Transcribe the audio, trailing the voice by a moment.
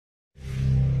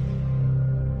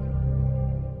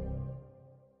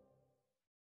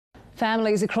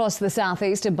Families across the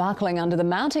southeast are buckling under the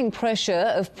mounting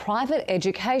pressure of private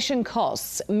education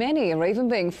costs. Many are even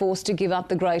being forced to give up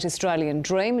the great Australian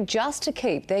dream just to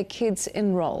keep their kids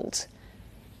enrolled.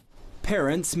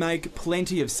 Parents make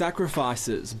plenty of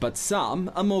sacrifices, but some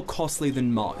are more costly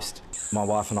than most. My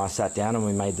wife and I sat down and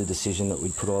we made the decision that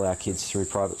we'd put all our kids through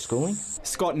private schooling.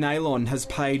 Scott Naylon has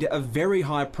paid a very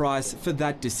high price for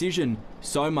that decision,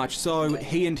 so much so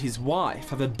he and his wife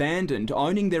have abandoned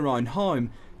owning their own home,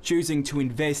 choosing to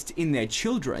invest in their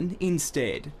children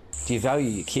instead. Do you value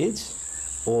your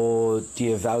kids, or do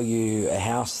you value a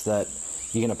house that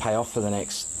you're going to pay off for the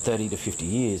next 30 to 50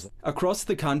 years? Across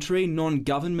the country,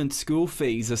 non-government school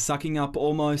fees are sucking up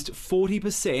almost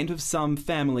 40% of some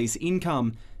families'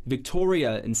 income.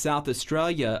 Victoria and South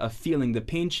Australia are feeling the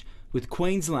pinch, with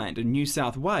Queensland and New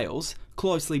South Wales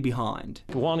closely behind.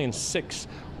 1 in 6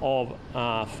 of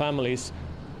families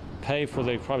pay for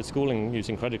their private schooling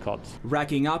using credit cards.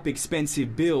 Racking up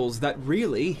expensive bills that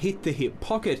really hit the hip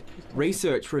pocket.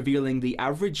 Research revealing the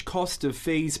average cost of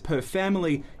fees per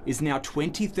family is now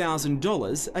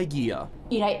 $20,000 a year.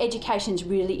 You know, education's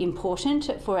really important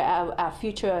for our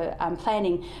future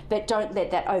planning, but don't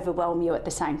let that overwhelm you at the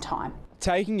same time.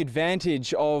 Taking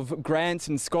advantage of grants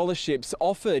and scholarships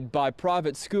offered by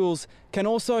private schools can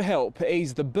also help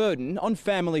ease the burden on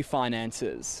family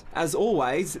finances. As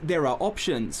always, there are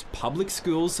options. Public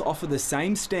schools offer the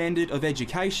same standard of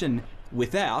education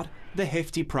without the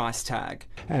hefty price tag.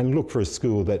 And look for a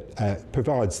school that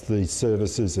provides the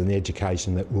services and the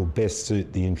education that will best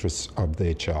suit the interests of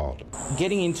their child.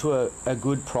 Getting into a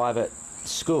good private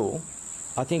school,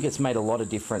 I think it's made a lot of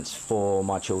difference for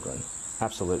my children.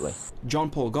 Absolutely. John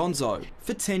Paul Gonzo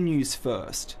for 10 News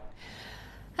First.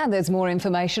 And there's more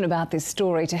information about this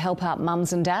story to help out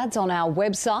mums and dads on our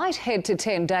website. Head to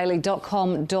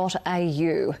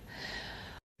 10daily.com.au.